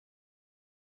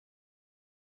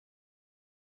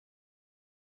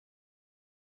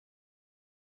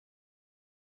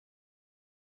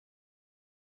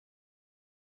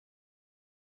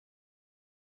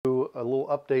a little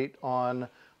update on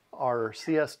our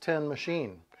CS-10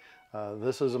 machine.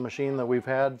 This is a machine that we've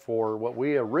had for what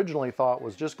we originally thought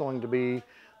was just going to be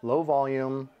low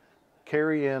volume,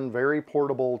 carry in, very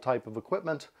portable type of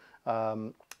equipment.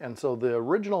 And so the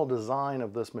original design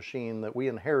of this machine that we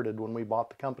inherited when we bought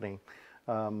the company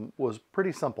was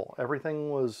pretty simple. Everything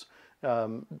was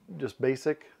just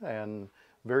basic and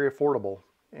very affordable.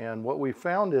 And what we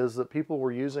found is that people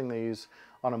were using these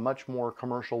on a much more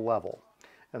commercial level.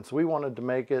 And so we wanted to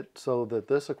make it so that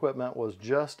this equipment was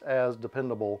just as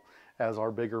dependable as our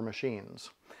bigger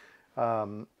machines.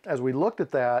 As we looked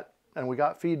at that, and we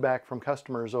got feedback from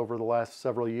customers over the last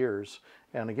several years,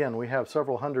 and again, we have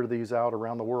several hundred of these out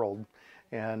around the world.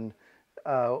 And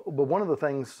but one of the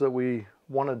things that we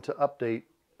wanted to update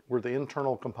were the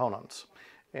internal components.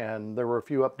 And there were a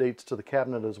few updates to the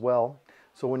cabinet as well.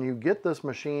 So when you get this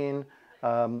machine,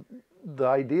 the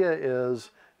idea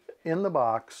is in the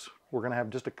box, we're going to have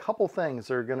just a couple things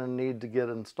that are going to need to get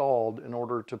installed in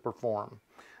order to perform.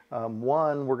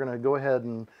 One, we're going to go ahead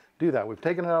and do that. We've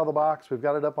taken it out of the box. We've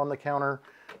got it up on the counter.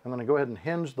 I'm going to go ahead and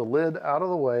hinge the lid out of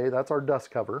the way. That's our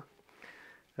dust cover.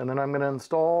 And then I'm going to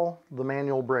install the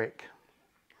manual brake.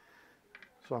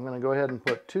 So I'm going to go ahead and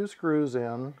put 2 screws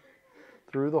in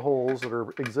through the holes that are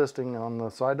existing on the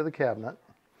side of the cabinet.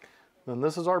 Then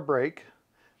this is our brake,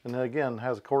 and then again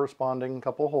has a corresponding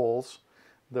couple holes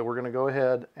that we're going to go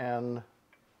ahead and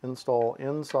install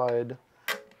inside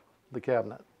the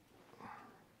cabinet.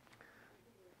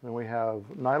 Then we have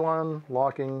nylon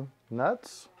locking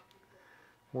nuts.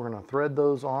 We're going to thread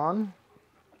those on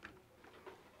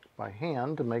by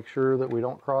hand to make sure that we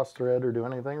don't cross thread or do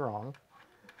anything wrong.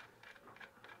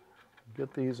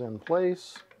 Get these in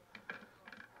place,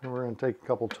 and we're going to take a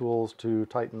couple tools to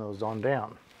tighten those on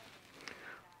down.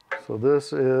 So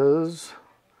this is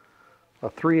a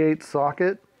 3/8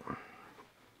 socket,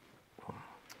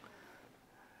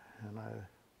 and let's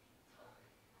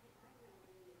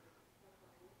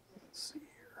see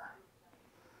here,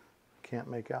 can't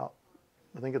make out,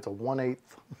 I think it's a 1/8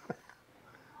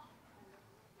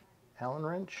 Allen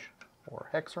wrench or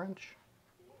hex wrench.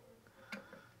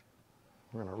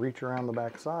 We're going to reach around the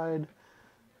back side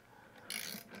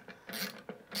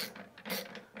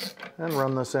and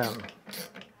run this in.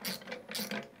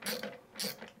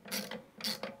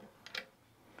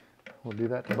 We'll do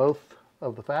that to both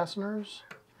of the fasteners.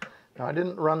 Now I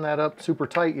didn't run that up super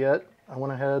tight yet. I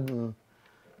went ahead and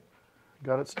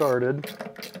got it started.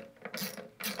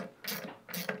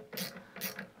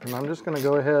 And I'm just going to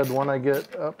go ahead when I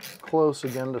get up close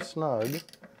again to snug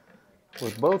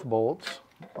with both bolts.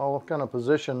 I'll kind of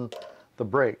position the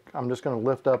brake. I'm just going to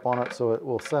lift up on it so it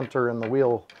will center in the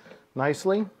wheel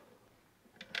nicely.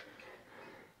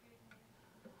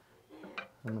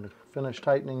 I'm going to finish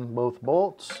tightening both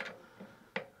bolts.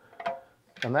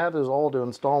 And that is all to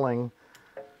installing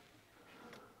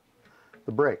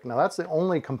the brake. Now that's the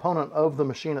only component of the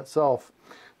machine itself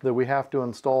that we have to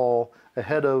install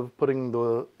ahead of putting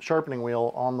the sharpening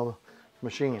wheel on the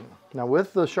machine. Now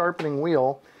with the sharpening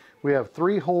wheel, we have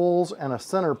 3 holes and a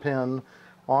center pin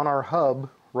on our hub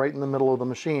right in the middle of the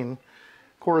machine.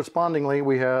 Correspondingly,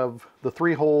 we have the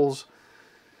 3 holes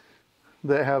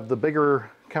that have the bigger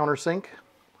countersink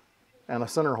and a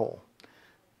center hole.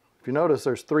 If you notice,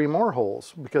 there's 3 more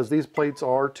holes because these plates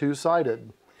are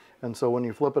 2-sided. And so when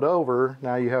you flip it over,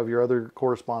 now you have your other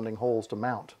corresponding holes to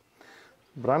mount.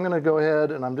 But I'm going to go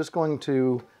ahead and I'm just going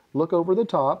to look over the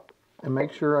top and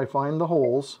make sure I find the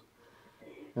holes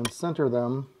and center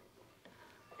them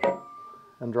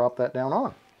and drop that down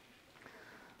on.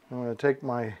 I'm going to take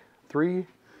my 3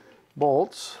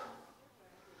 bolts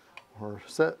or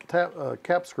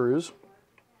cap screws,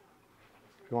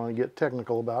 if you want to get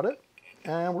technical about it,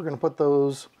 and we're going to put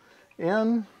those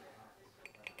in.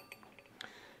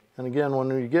 And again, when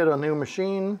you get a new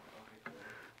machine,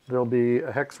 there'll be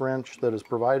a hex wrench that is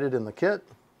provided in the kit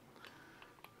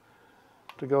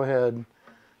to go ahead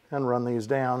and run these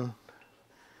down.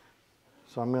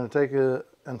 So I'm going to take it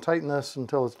and tighten this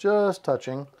until it's just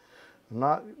touching. I'm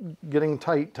not getting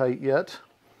tight yet,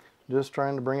 just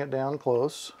trying to bring it down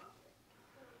close.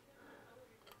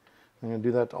 I'm going to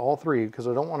do that to all 3 because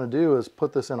what I don't want to do is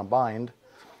put this in a bind.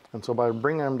 And so by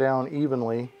bringing them down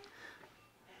evenly,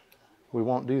 we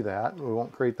won't do that. We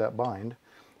won't create that bind.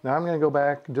 Now I'm going to go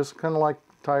back, just kind of like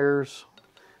tires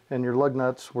and your lug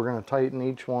nuts, we're going to tighten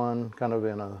each one kind of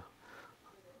in a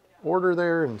order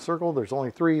there in circle. There's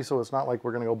only 3, so it's not like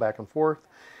we're going to go back and forth.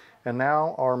 And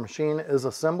now our machine is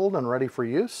assembled and ready for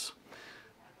use.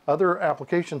 Other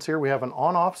applications here, we have an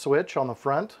on-off switch on the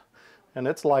front, and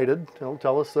it's lighted. It'll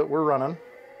tell us that we're running.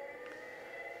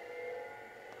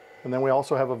 And then we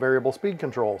also have a variable speed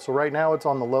control. So right now it's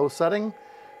on the low setting,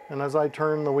 and as I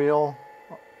turn the wheel,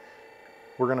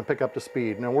 we're going to pick up the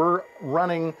speed. Now we're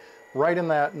running right in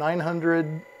that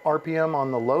 900 RPM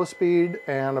on the low speed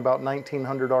and about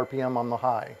 1900 RPM on the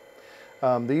high.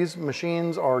 These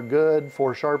machines are good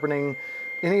for sharpening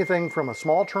anything from a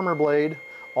small trimmer blade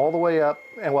all the way up,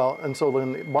 and so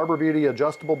then the Barber Beauty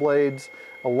adjustable blades,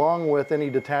 along with any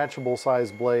detachable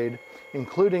size blade,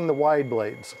 including the wide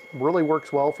blades. Really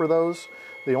works well for those.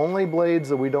 The only blades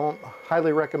that we don't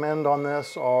highly recommend on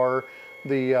this are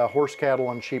the horse,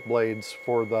 cattle, and sheep blades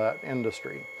for that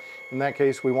industry. In that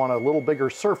case, we want a little bigger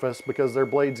surface because their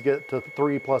blades get to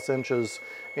 3+ inches,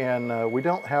 and we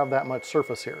don't have that much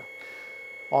surface here.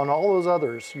 On all those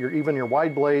others, even your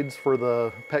wide blades for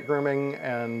the pet grooming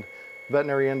and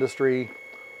veterinary industry,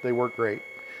 they work great.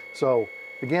 So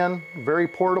again, very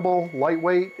portable,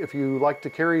 lightweight. If you like to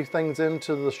carry things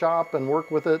into the shop and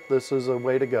work with it, this is a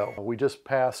way to go. We just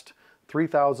passed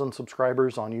 3,000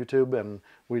 subscribers on YouTube, and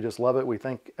we just love it. We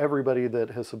thank everybody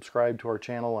that has subscribed to our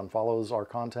channel and follows our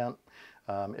content.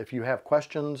 If you have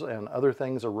questions and other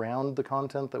things around the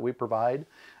content that we provide,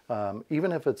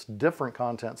 even if it's different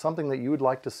content, something that you would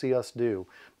like to see us do,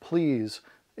 please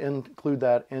include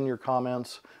that in your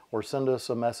comments or send us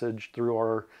a message through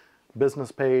our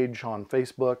business page on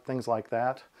Facebook, things like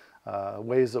that,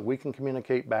 ways that we can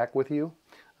communicate back with you.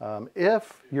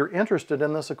 If you're interested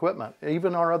in this equipment,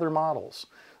 even our other models,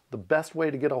 the best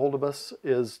way to get a hold of us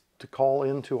is to call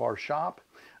into our shop.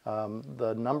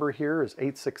 The number here is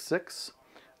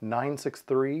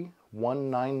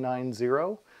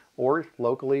 866-963-1990, or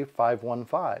locally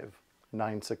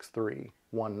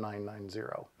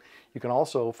 515-963-1990. You can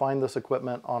also find this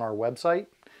equipment on our website.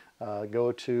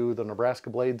 Go to the Nebraska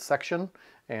Blades section,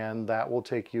 and that will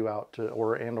take you out to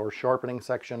or sharpening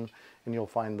section, and you'll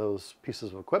find those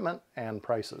pieces of equipment and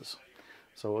prices.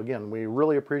 So again, we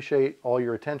really appreciate all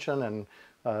your attention and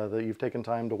that you've taken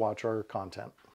time to watch our content.